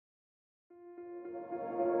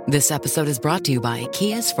This episode is brought to you by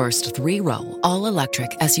Kia's first 3-row, all-electric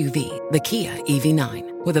SUV, the Kia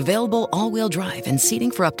EV9, with available all-wheel drive and seating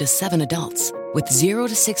for up to 7 adults, with 0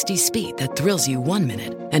 to 60 speed that thrills you 1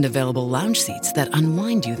 minute and available lounge seats that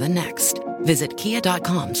unwind you the next. Visit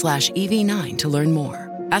kia.com/EV9 to learn more.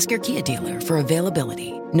 Ask your Kia dealer for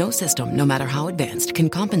availability. No system, no matter how advanced, can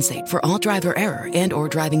compensate for all driver error and or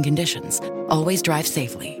driving conditions. Always drive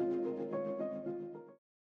safely.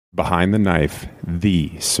 Behind the Knife,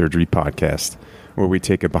 the surgery podcast, where we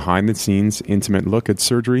take a behind-the-scenes, intimate look at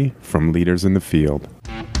surgery from leaders in the field.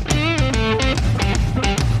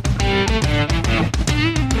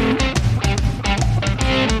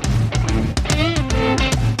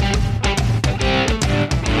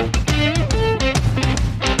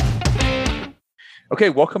 Okay,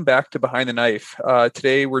 welcome back to Behind the Knife.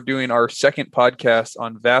 Today we're doing our second podcast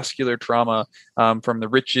on vascular trauma from the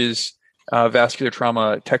Riches vascular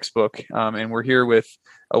trauma textbook, and we're here with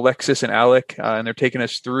Alexis and Alec, and they're taking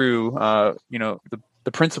us through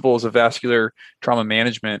the principles of vascular trauma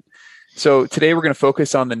management. So today we're going to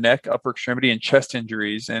focus on the neck, upper extremity, and chest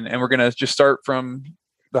injuries, and we're going to just start from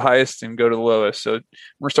the highest and go to the lowest. So we're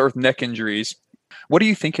going to start with neck injuries. What are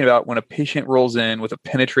you thinking about when a patient rolls in with a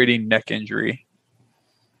penetrating neck injury?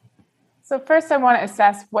 So first I want to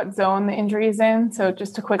assess what zone the injury is in. So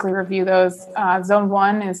just to quickly review those, zone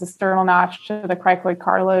 1 is the sternal notch to the cricoid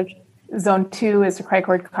cartilage. Zone 2 is the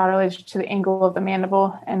cricoid cartilage to the angle of the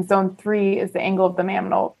mandible. And zone 3 is the angle of the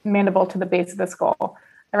mandible to the base of the skull.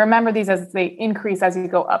 And remember these as they increase as you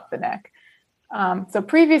go up the neck. So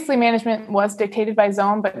previously management was dictated by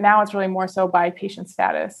zone, but now it's really more so by patient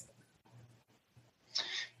status.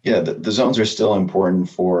 Yeah, the zones are still important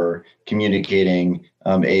for communicating,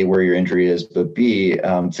 A, where your injury is, but B,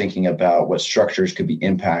 thinking about what structures could be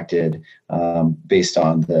impacted based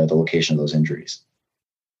on the location of those injuries.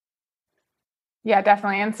 Yeah,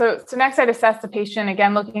 definitely. And so next I'd assess the patient,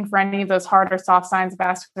 again, looking for any of those hard or soft signs of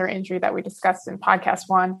vascular injury that we discussed in podcast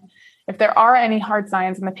 1. If there are any hard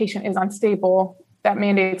signs and the patient is unstable, that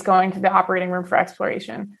mandates going to the operating room for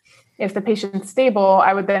exploration. If the patient's stable,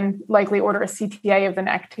 I would then likely order a CTA of the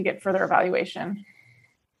neck to get further evaluation.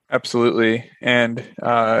 Absolutely. And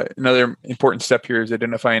another important step here is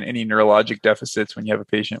identifying any neurologic deficits when you have a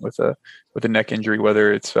patient with a neck injury,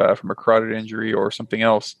 whether it's from a carotid injury or something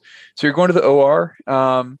else. So you're going to the OR.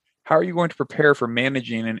 How are you going to prepare for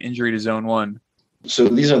managing an injury to zone 1? So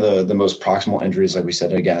these are the most proximal injuries, like we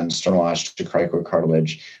said, again, sternal notch to cricoid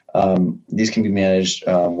cartilage. These can be managed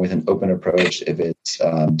with an open approach if it's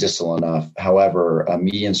distal enough. However, a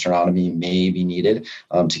median sternotomy may be needed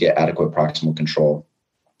to get adequate proximal control.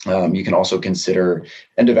 You can also consider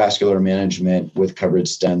endovascular management with coverage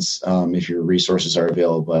stents if your resources are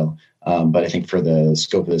available. But I think for the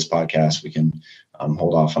scope of this podcast, we can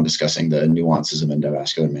hold off on discussing the nuances of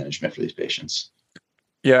endovascular management for these patients.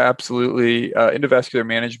 Yeah, absolutely. Endovascular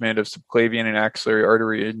management of subclavian and axillary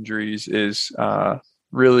artery injuries is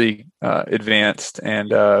really advanced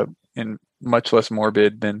and much less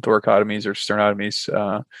morbid than thoracotomies or sternotomies.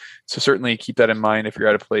 So certainly keep that in mind if you're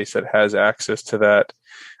at a place that has access to that.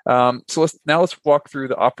 So let's walk through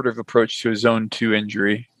the operative approach to a zone 2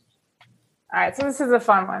 injury. All right, so this is a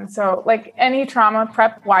fun one. So like any trauma,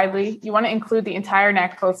 prep widely. You want to include the entire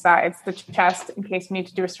neck, both sides, the chest in case you need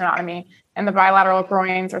to do a sternotomy, and the bilateral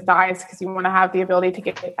groins or thighs because you want to have the ability to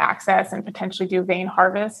get access and potentially do vein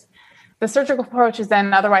harvest. The surgical approach is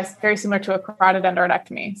then otherwise very similar to a carotid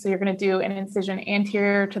endarterectomy. So you're going to do an incision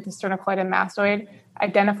anterior to the sternocleidomastoid mastoid,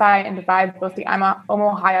 identify and divide both the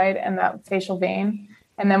omohyoid and the facial vein.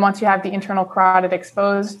 And then once you have the internal carotid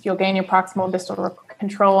exposed, you'll gain your proximal distal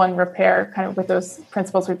control and repair kind of with those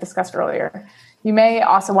principles we've discussed earlier. You may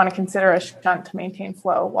also want to consider a shunt to maintain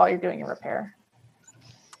flow while you're doing your repair.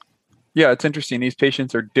 Yeah, it's interesting. These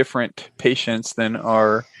patients are different patients than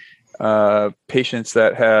our patients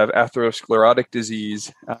that have atherosclerotic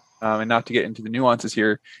disease. And not to get into the nuances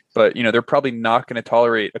here, but they're probably not going to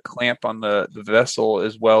tolerate a clamp on the vessel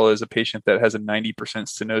as well as a patient that has a 90%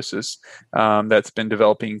 stenosis that's been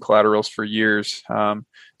developing collaterals for years.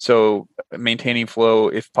 So maintaining flow,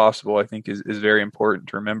 if possible, I think is very important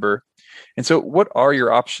to remember. And so what are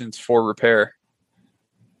your options for repair?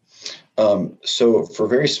 So for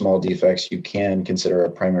very small defects, you can consider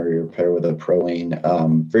a primary repair with a prolene,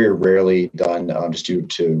 very rarely done just due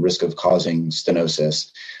to risk of causing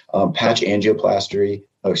stenosis. Patch angioplasty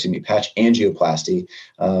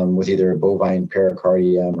with either a bovine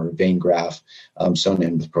pericardium or vein graft sewn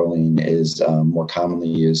in with prolene is more commonly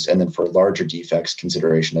used. And then for larger defects,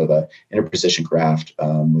 consideration of a interposition graft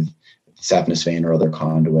with saphenous vein or other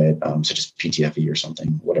conduit, such as PTFE or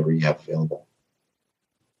something, whatever you have available.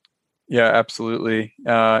 Yeah, absolutely.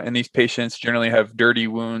 And these patients generally have dirty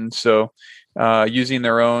wounds. So using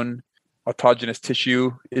their own autogenous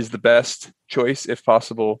tissue is the best choice if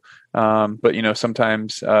possible. But,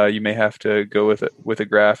 sometimes you may have to go with a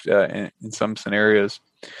graft in some scenarios.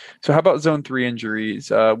 So how about zone 3 injuries?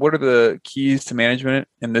 What are the keys to management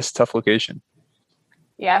in this tough location?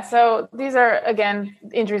 Yeah, so these are, again,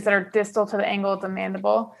 injuries that are distal to the angle of the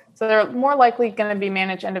mandible. So they're more likely going to be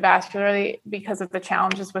managed endovascularly because of the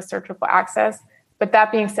challenges with surgical access. But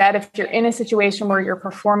that being said, if you're in a situation where you're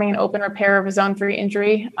performing an open repair of a zone 3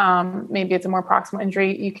 injury, maybe it's a more proximal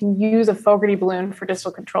injury, you can use a Fogarty balloon for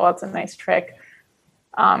distal control. That's a nice trick.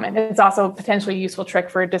 And it's also a potentially useful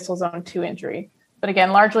trick for a distal zone 2 injury. But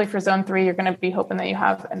again, largely for zone 3, you're going to be hoping that you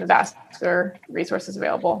have endovascular resources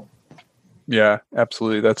available. Yeah,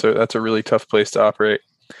 absolutely. That's a really tough place to operate.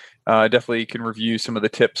 Definitely can review some of the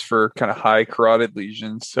tips for kind of high carotid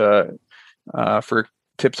lesions for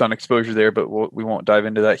tips on exposure there, but we won't dive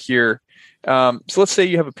into that here. So let's say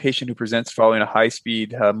you have a patient who presents following a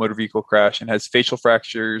high-speed motor vehicle crash and has facial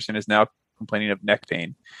fractures and is now complaining of neck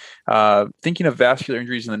pain. Thinking of vascular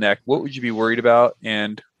injuries in the neck, what would you be worried about?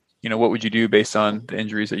 And, what would you do based on the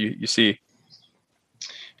injuries that you see?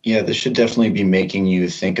 Yeah, this should definitely be making you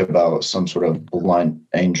think about some sort of blunt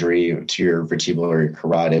injury to your vertebral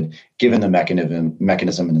carotid, given the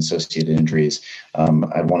mechanism and associated injuries.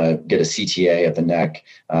 I'd want to get a CTA at the neck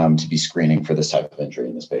to be screening for this type of injury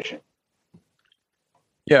in this patient.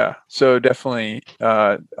 Yeah, so definitely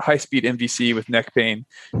high-speed MVC with neck pain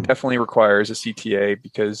definitely requires a CTA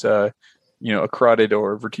because, a carotid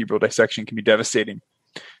or vertebral dissection can be devastating.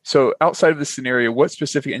 So outside of this scenario, what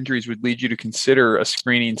specific injuries would lead you to consider a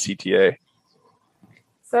screening CTA?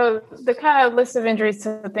 So the kind of list of injuries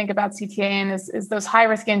to think about CTA in is those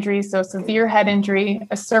high-risk injuries, so severe head injury,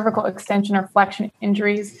 a cervical extension or flexion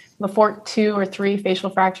injuries, Le Fort 2 or 3 facial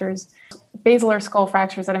fractures, basilar skull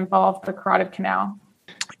fractures that involve the carotid canal.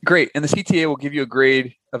 Great. And the CTA will give you a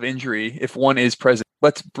grade of injury if one is present.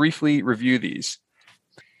 Let's briefly review these.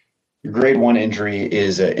 Your grade 1 injury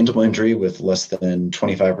is an intimal injury with less than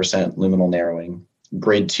 25% luminal narrowing.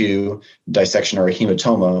 Grade 2, dissection or a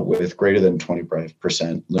hematoma with greater than 25%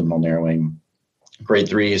 luminal narrowing. Grade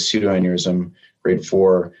 3 is pseudoaneurysm. Grade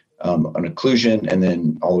 4, an occlusion, and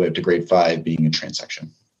then all the way up to grade 5 being a transection.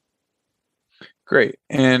 Great.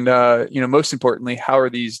 And, most importantly, how are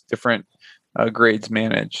these different grades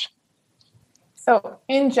managed? So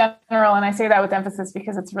in general, and I say that with emphasis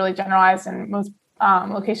because it's really generalized and most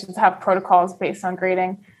locations have protocols based on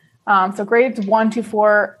grading. So grades 1 to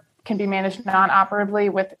 4 can be managed non-operatively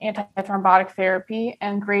with antithrombotic therapy,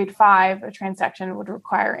 and grade 5, a transection, would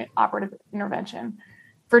require operative intervention.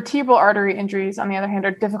 Vertebral artery injuries, on the other hand,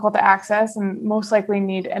 are difficult to access and most likely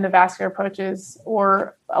need endovascular approaches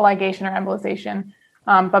or a ligation or embolization,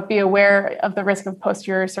 but be aware of the risk of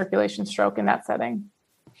posterior circulation stroke in that setting.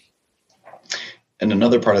 And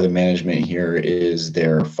another part of the management here is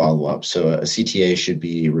their follow-up. So a CTA should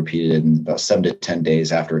be repeated in about 7 to 10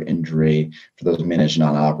 days after injury for those managed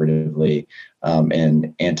non-operatively,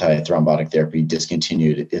 and antithrombotic therapy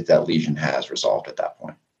discontinued if that lesion has resolved at that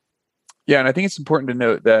point. Yeah, and I think it's important to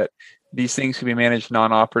note that these things can be managed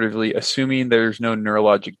non-operatively, assuming there's no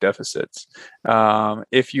neurologic deficits.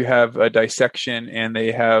 If you have a dissection and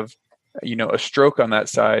they have, a stroke on that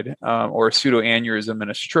side, or a pseudoaneurysm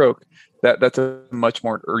and a stroke, that's a much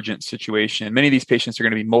more urgent situation. Many of these patients are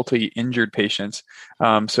going to be multi-injured patients.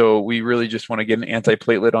 So we really just want to get an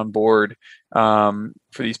antiplatelet on board for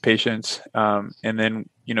these patients, and then,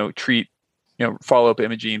 treat, follow-up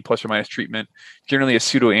imaging plus or minus treatment. Generally, a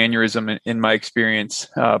pseudoaneurysm, in my experience,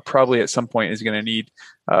 probably at some point is going to need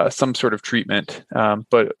some sort of treatment.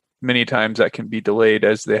 But many times that can be delayed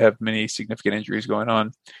as they have many significant injuries going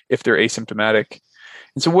on if they're asymptomatic.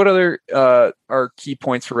 And so what other are key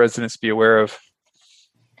points for residents to be aware of?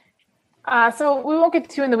 So we won't get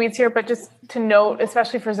too in the weeds here, but just to note,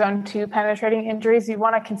 especially for zone 2 penetrating injuries, you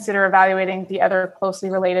want to consider evaluating the other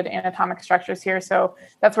closely related anatomic structures here. So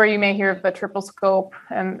that's where you may hear of the triple scope,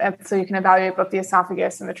 and so you can evaluate both the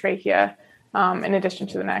esophagus and the trachea in addition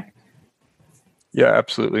to the neck. Yeah,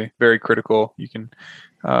 absolutely. Very critical. You can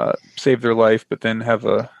save their life, but then have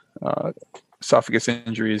a esophagus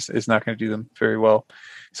injuries is not going to do them very well.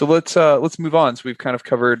 So let's move on. So we've kind of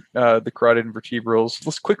covered the carotid and vertebrals.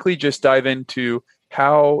 Let's quickly just dive into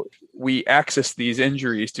how we access these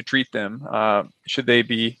injuries to treat them, should they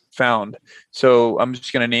be found. So I'm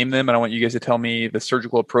just going to name them, and I want you guys to tell me the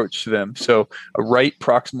surgical approach to them. So a right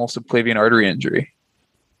proximal subclavian artery injury.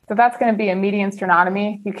 So that's going to be a median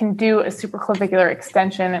sternotomy. You can do a supraclavicular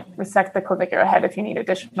extension, resect the clavicular head if you need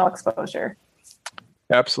additional exposure.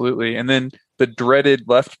 Absolutely. And then the dreaded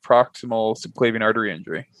left proximal subclavian artery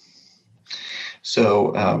injury.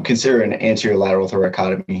 So consider an anterior lateral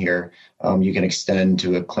thoracotomy here. You can extend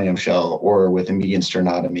to a clamshell or with a median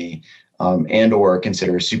sternotomy, and or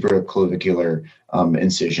consider a supraclavicular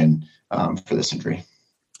incision for this injury.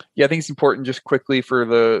 Yeah, I think it's important just quickly for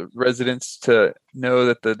the residents to know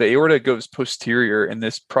that the aorta goes posterior, and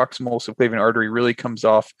this proximal subclavian artery really comes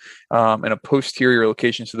off in a posterior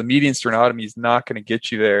location. So the median sternotomy is not going to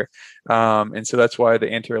get you there. And so that's why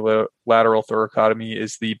the anterior lateral thoracotomy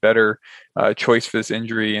is the better choice for this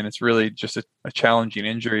injury. And it's really just a challenging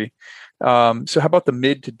injury. So how about the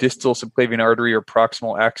mid to distal subclavian artery or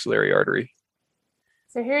proximal axillary artery?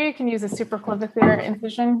 So here you can use a supraclavicular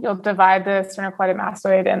incision. You'll divide the sternocleidomastoid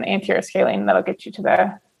mastoid and the anterior scalene. That'll get you to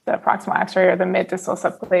the proximal axillary or the mid-distal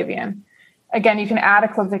subclavian. Again, you can add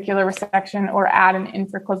a clavicular resection or add an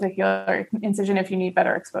infraclavicular incision if you need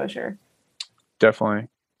better exposure. Definitely.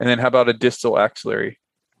 And then how about a distal axillary?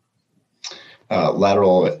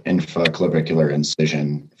 Lateral infraclavicular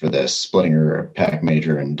incision for this, splitting your pec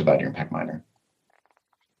major and dividing your pec minor.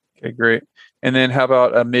 Okay, great. And then how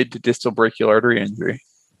about a mid to distal brachial artery injury?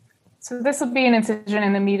 So this would be an incision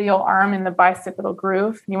in the medial arm in the bicipital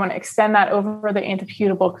groove. You want to extend that over the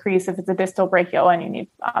antiputable crease if it's a distal brachial and you need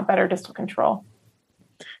better distal control.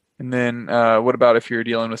 And then what about if you're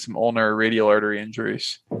dealing with some ulnar or radial artery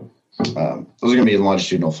injuries? Those are going to be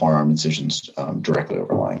longitudinal forearm incisions directly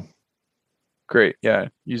overlying. Great. Yeah.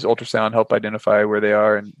 Use ultrasound, help identify where they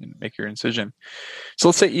are and make your incision. So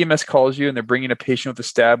let's say EMS calls you and they're bringing a patient with a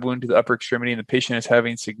stab wound to the upper extremity and the patient is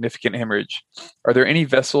having significant hemorrhage. Are there any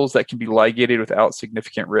vessels that can be ligated without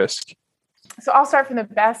significant risk? So I'll start from the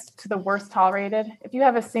best to the worst tolerated. If you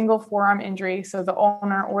have a single forearm injury, so the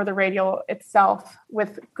ulnar or the radial itself,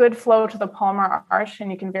 with good flow to the palmar arch, and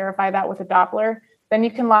you can verify that with a Doppler, then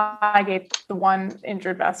you can ligate the one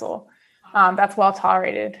injured vessel. That's well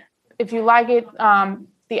tolerated. If you ligate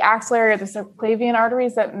the axillary or the subclavian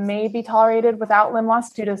arteries, that may be tolerated without limb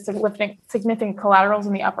loss due to significant collaterals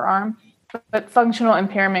in the upper arm, but functional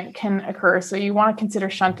impairment can occur. So you want to consider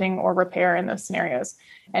shunting or repair in those scenarios.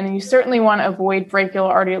 And you certainly want to avoid brachial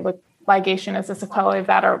artery ligation, as the sequelae of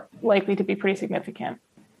that are likely to be pretty significant.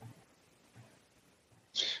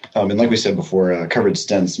 And like we said before, covered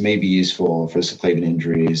stents may be useful for subclavian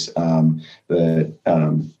injuries, but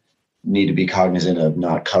need to be cognizant of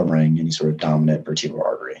not covering any sort of dominant vertebral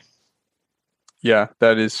artery. Yeah,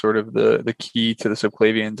 that is sort of the key to the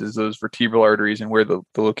subclavians is those vertebral arteries and where the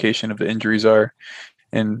location of the injuries are.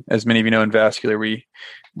 And as many of you know, in vascular, we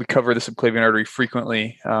cover the subclavian artery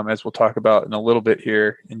frequently, as we'll talk about in a little bit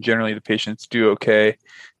here. And generally, the patients do okay,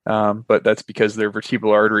 but that's because their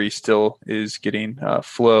vertebral artery still is getting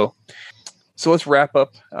flow. So let's wrap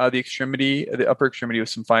up the upper extremity with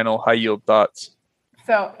some final high-yield thoughts.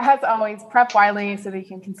 So as always, prep widely so that you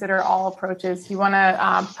can consider all approaches. You want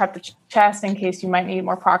to prep the chest in case you might need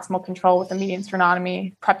more proximal control with the median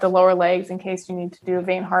sternotomy, prep the lower legs in case you need to do a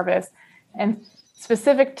vein harvest. And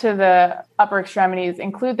specific to the upper extremities,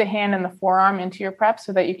 include the hand and the forearm into your prep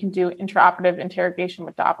so that you can do intraoperative interrogation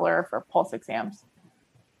with Doppler for pulse exams.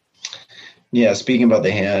 Yeah, speaking about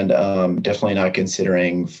the hand, definitely not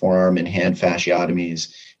considering forearm and hand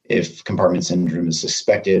fasciotomies if compartment syndrome is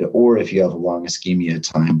suspected or if you have a long ischemia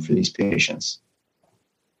time for these patients.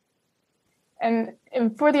 And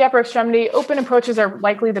for the upper extremity, open approaches are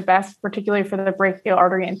likely the best, particularly for the brachial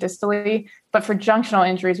artery and distally. But for junctional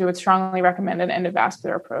injuries, we would strongly recommend an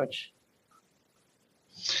endovascular approach.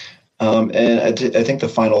 And I think the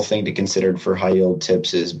final thing to consider for high yield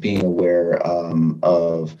tips is being aware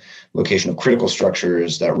of location of critical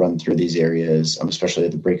structures that run through these areas, especially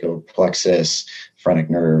the brachial plexus, phrenic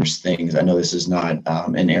nerves, things. I know this is not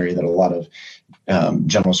an area that a lot of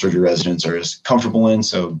general surgery residents are as comfortable in,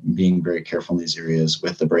 so being very careful in these areas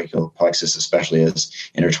with the brachial plexus, especially as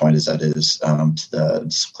intertwined as that is to the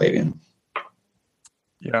subclavian.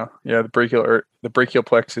 Yeah, the brachial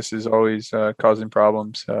plexus is always causing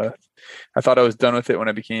problems. I thought I was done with it when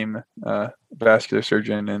I became a vascular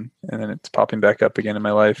surgeon, and then it's popping back up again in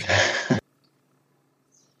my life.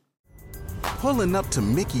 Pulling up to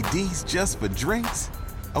Mickey D's just for drinks?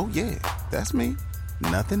 Oh yeah, that's me.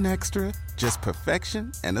 Nothing extra, just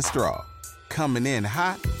perfection and a straw. Coming in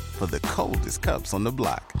hot for the coldest cups on the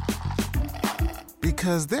block.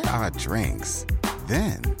 Because there are drinks.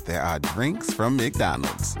 Then there are drinks from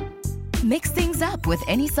McDonald's. Mix things up with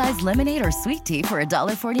any size lemonade or sweet tea for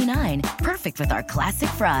 $1.49. Perfect with our classic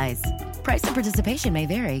fries. Price and participation may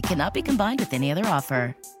vary. Cannot be combined with any other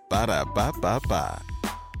offer. Ba-da-ba-ba-ba.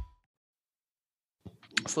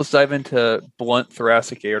 So let's dive into blunt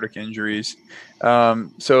thoracic aortic injuries.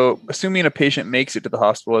 So assuming a patient makes it to the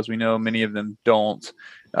hospital, as we know, many of them don't,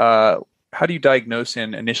 how do you diagnose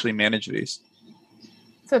and initially manage these?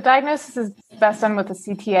 So diagnosis is best done with a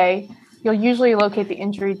CTA. You'll usually locate the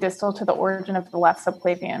injury distal to the origin of the left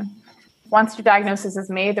subclavian. Once your diagnosis is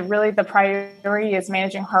made, the priority is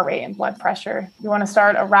managing heart rate and blood pressure. You want to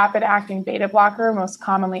start a rapid-acting beta blocker, most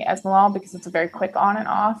commonly esmolol, because it's a very quick on and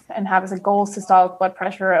off, and have as a goal systolic blood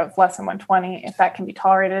pressure of less than 120 if that can be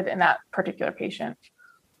tolerated in that particular patient.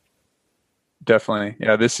 Definitely.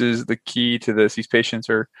 Yeah, this is the key to this. These patients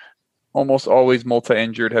are almost always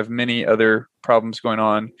multi-injured, have many other problems going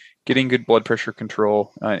on. Getting good blood pressure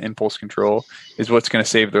control, impulse control is what's going to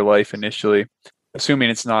save their life initially, assuming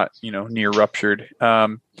it's not, near ruptured.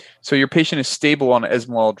 So your patient is stable on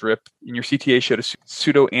esmolol drip, and your CTA showed a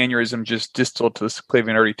pseudoaneurysm just distal to the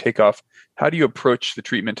subclavian artery takeoff. How do you approach the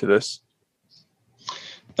treatment to this?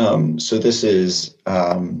 So this is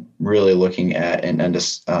really looking at an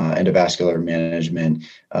endovascular management.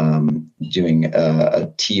 Doing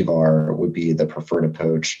a TVAR would be the preferred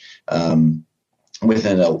approach.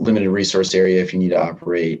 Within a limited resource area, if you need to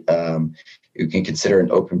operate, you can consider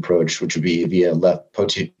an open approach, which would be via left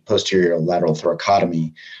posterior lateral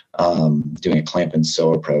thoracotomy, doing a clamp and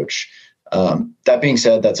sew approach. That being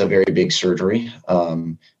said, that's a very big surgery.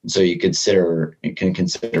 So you can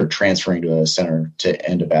consider transferring to a center to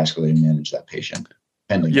endovascularly manage that patient.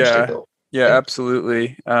 Yeah,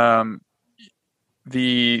 absolutely.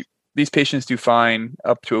 These patients do fine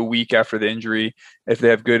up to a week after the injury if they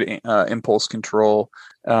have good impulse control,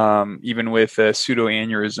 even with a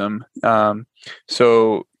pseudoaneurysm.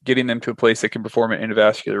 So getting them to a place that can perform an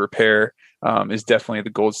endovascular repair is definitely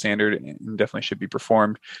the gold standard and definitely should be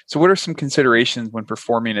performed. So what are some considerations when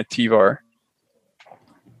performing a TVAR?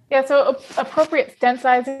 Yeah, so appropriate stent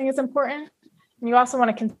sizing is important. And you also want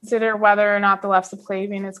to consider whether or not the left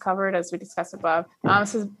subclavian is covered, as we discussed above.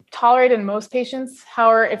 This is tolerated in most patients.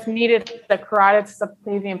 However, if needed, the carotid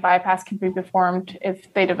subclavian bypass can be performed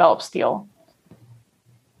if they develop steel.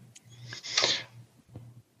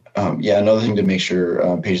 Another thing to make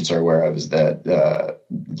sure patients are aware of is that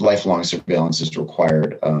lifelong surveillance is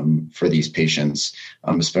required for these patients,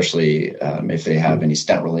 especially if they have any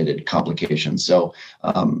stent-related complications. So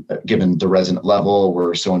given the resident level,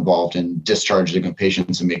 we're so involved in discharging of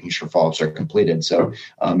patients and making sure follow-ups are completed. So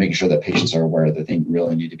making sure that patients are aware that they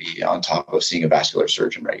really need to be on top of seeing a vascular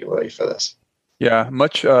surgeon regularly for this. Yeah,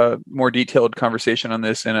 much more detailed conversation on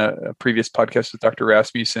this in a previous podcast with Dr.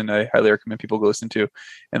 Rasmussen. I highly recommend people go listen to.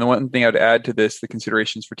 And the one thing I'd add to this, the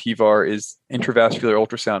considerations for TVAR, is intravascular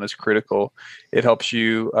ultrasound is critical. It helps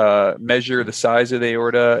you measure the size of the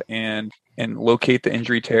aorta and locate the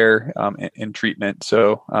injury tear in treatment.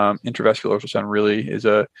 So intravascular ultrasound really is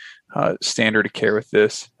a standard of care with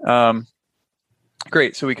this.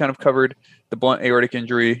 Great. So we kind of covered the blunt aortic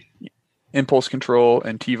injury, impulse control,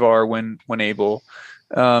 and TVAR when able.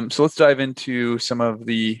 So let's dive into some of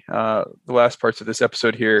the last parts of this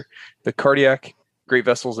episode here, the cardiac, great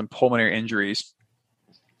vessels, and pulmonary injuries.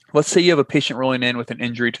 Let's say you have a patient rolling in with an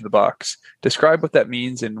injury to the box. Describe what that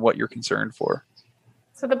means and what you're concerned for.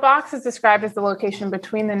 So the box is described as the location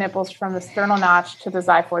between the nipples from the sternal notch to the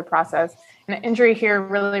xiphoid process. And an injury here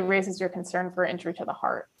really raises your concern for injury to the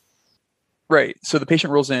heart. Right. So the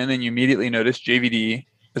patient rolls in and you immediately notice JVD,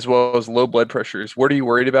 as well as low blood pressures. What are you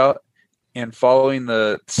worried about? And following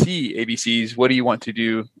the C ABCs, what do you want to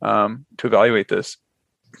do to evaluate this?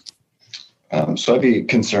 So I'd be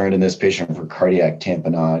concerned in this patient for cardiac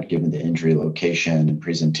tamponade, given the injury location and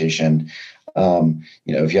presentation.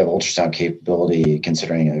 If you have ultrasound capability,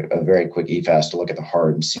 considering a very quick EFAS to look at the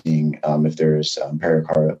heart and seeing if there's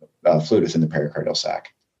fluid within the pericardial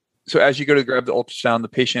sac. So as you go to grab the ultrasound, the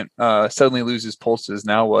patient suddenly loses pulses.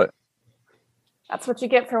 Now what? That's what you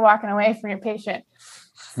get for walking away from your patient.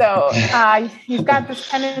 So you've got this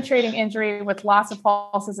penetrating injury with loss of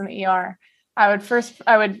pulses in the ER. I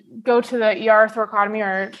would go to the ER thoracotomy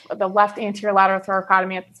or the left anterior lateral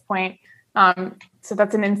thoracotomy at this point. So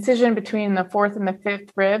that's an incision between the fourth and the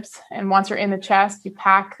fifth ribs. And once you're in the chest, you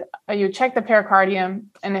check the pericardium.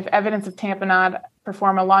 And if evidence of tamponade,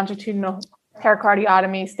 perform a longitudinal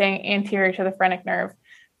pericardiotomy staying anterior to the phrenic nerve.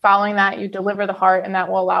 Following that, you deliver the heart, and that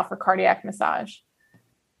will allow for cardiac massage.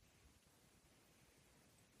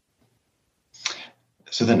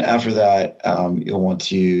 So then after that, you'll want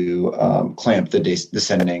to clamp the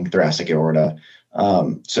descending thoracic aorta.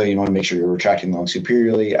 So you want to make sure you're retracting the lung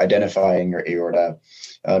superiorly, identifying your aorta.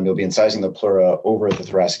 You'll be incising the pleura over the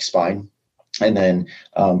thoracic spine. And then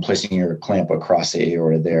placing your clamp across the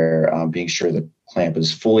aorta there, being sure the clamp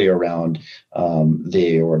is fully around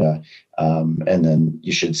the aorta. And then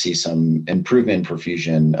you should see some improvement in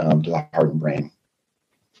perfusion to the heart and brain.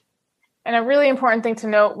 And a really important thing to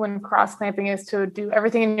note when cross clamping is to do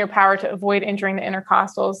everything in your power to avoid injuring the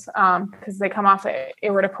intercostals, because they come off the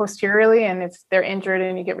aorta posteriorly, and if they're injured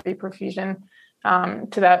and you get reperfusion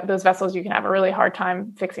to those vessels, you can have a really hard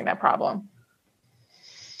time fixing that problem.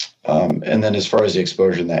 And then as far as the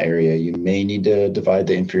exposure in that area, you may need to divide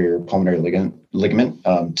the inferior pulmonary ligament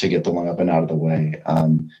to get the lung up and out of the way.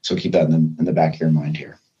 So keep that in the back of your mind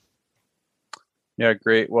here. Yeah,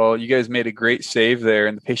 great. Well, you guys made a great save there,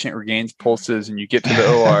 and the patient regains pulses, and you get to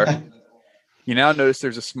the OR. You now notice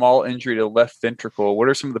there's a small injury to the left ventricle. What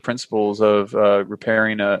are some of the principles of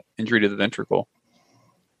repairing an injury to the ventricle?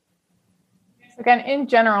 Again, in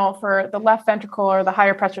general, for the left ventricle or the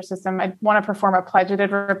higher pressure system, I want to perform a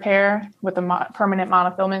pledgeted repair with a permanent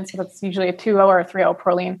monofilament. So that's usually a 2-0 or a 3-0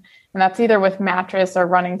 Prolene. And that's either with mattress or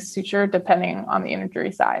running suture, depending on the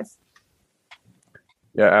injury size.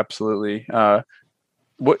 Yeah, absolutely.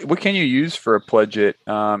 What can you use for a pledget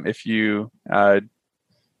if you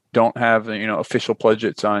don't have official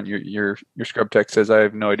pledgets on? Your scrub tech says I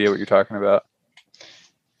have no idea what you're talking about.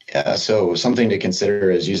 Yeah, so something to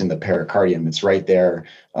consider is using the pericardium. It's right there.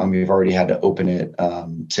 You've already had to open it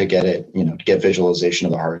to get it, to get visualization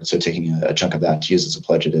of the heart. So taking a chunk of that to use as a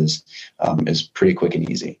pledget is pretty quick and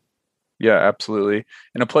easy. Yeah, absolutely.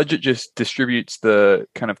 And a pledget just distributes the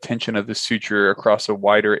kind of tension of the suture across a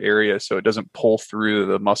wider area, so it doesn't pull through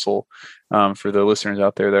the muscle. For the listeners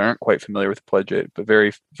out there that aren't quite familiar with pledget, but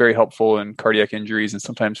very, very helpful in cardiac injuries and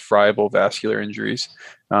sometimes friable vascular injuries.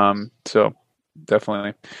 So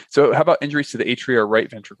definitely. So how about injuries to the atria or right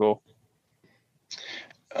ventricle?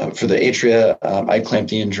 For the atria, I clamp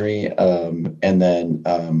the injury and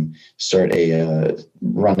then start a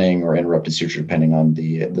running or interrupted suture depending on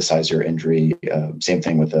the size of your injury. Same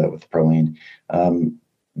thing with the Prolene.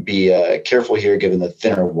 Be careful here, given the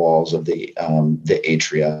thinner walls of the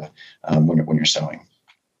atria when you're sewing.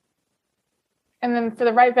 And then for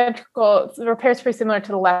the right ventricle, the repair is pretty similar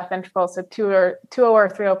to the left ventricle. So 2-0 or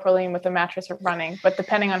 3-0 Prolene with a mattress or running. But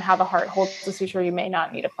depending on how the heart holds the suture, you may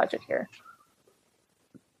not need a pledget here.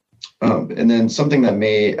 And then something that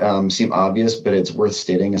may seem obvious, but it's worth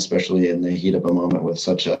stating, especially in the heat of a moment with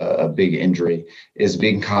such a big injury, is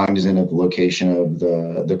being cognizant of the location of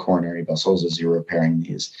the coronary vessels as you're repairing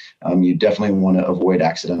these. You definitely want to avoid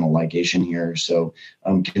accidental ligation here. So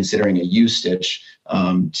considering a U-stitch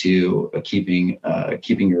to keeping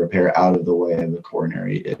your repair out of the way of the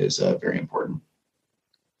coronary is very important.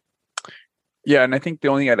 Yeah, and I think the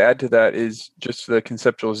only thing I'd add to that is just the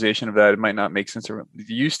conceptualization of that. It might not make sense. The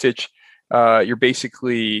U-stitch, you're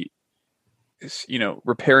basically,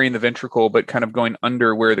 repairing the ventricle, but kind of going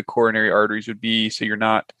under where the coronary arteries would be. So you're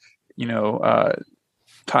not,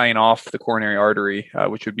 tying off the coronary artery,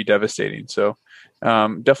 which would be devastating. So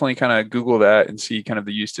definitely kind of Google that and see kind of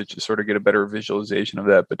the U-stitch to sort of get a better visualization of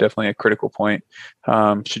that, but definitely a critical point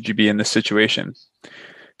should you be in this situation.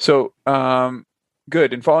 So,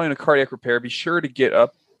 good. And following a cardiac repair, be sure to get a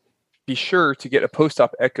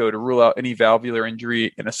post-op echo to rule out any valvular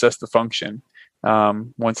injury and assess the function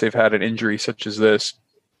once they've had an injury such as this.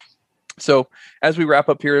 So as we wrap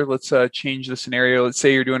up here, let's change the scenario. Let's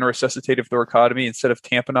say you're doing a resuscitative thoracotomy. Instead of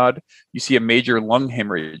tamponade, you see a major lung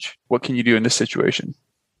hemorrhage. What can you do in this situation?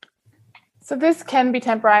 So this can be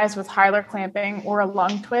temporized with hilar clamping or a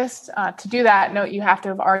lung twist. To do that, note you have to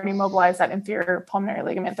have already mobilized that inferior pulmonary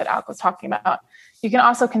ligament that Alec was talking about. You can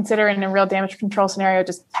also consider in a real damage control scenario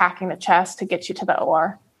just packing the chest to get you to the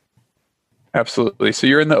OR. Absolutely. So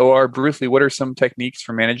you're in the OR. Briefly, what are some techniques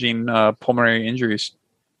for managing pulmonary injuries?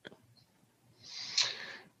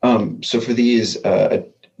 So for these,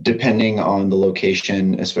 depending on the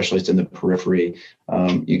location, especially if it's in the periphery,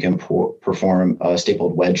 you can perform a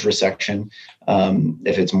stapled wedge resection.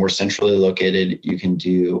 If it's more centrally located, you can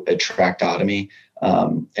do a tractotomy.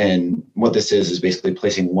 And what this is basically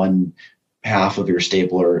placing one half of your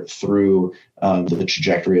stapler through the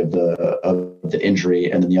trajectory of the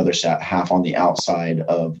injury, and then the other half on the outside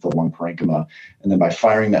of the lung parenchyma. And then by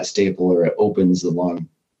firing that stapler, it opens the lung.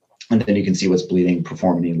 And then you can see what's bleeding,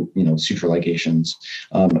 perform any, suture ligations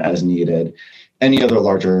as needed. Any other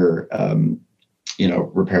larger,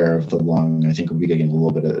 repair of the lung, I think would be getting a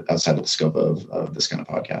little bit outside of the scope of this kind of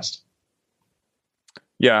podcast.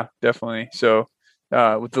 Yeah, definitely. So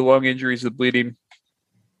with the lung injuries, the bleeding,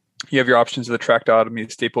 You have your options of the tracheotomy,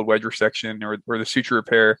 the stapled wedge resection, or the suture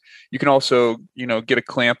repair. You can also, get a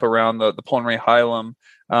clamp around the pulmonary hilum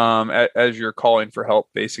as you're calling for help,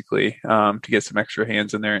 basically, to get some extra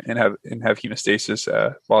hands in there and have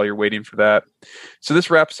hemostasis while you're waiting for that. So this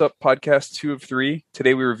wraps up podcast 2 of 3.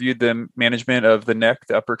 Today we reviewed the management of the neck,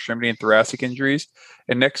 the upper extremity, and thoracic injuries.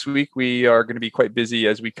 And next week we are going to be quite busy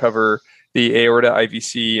as we cover the aorta,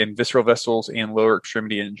 IVC, and visceral vessels and lower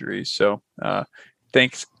extremity injuries. So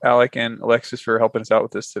thanks, Alec and Alexis, for helping us out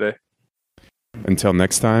with this today. Until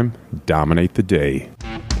next time, dominate the day.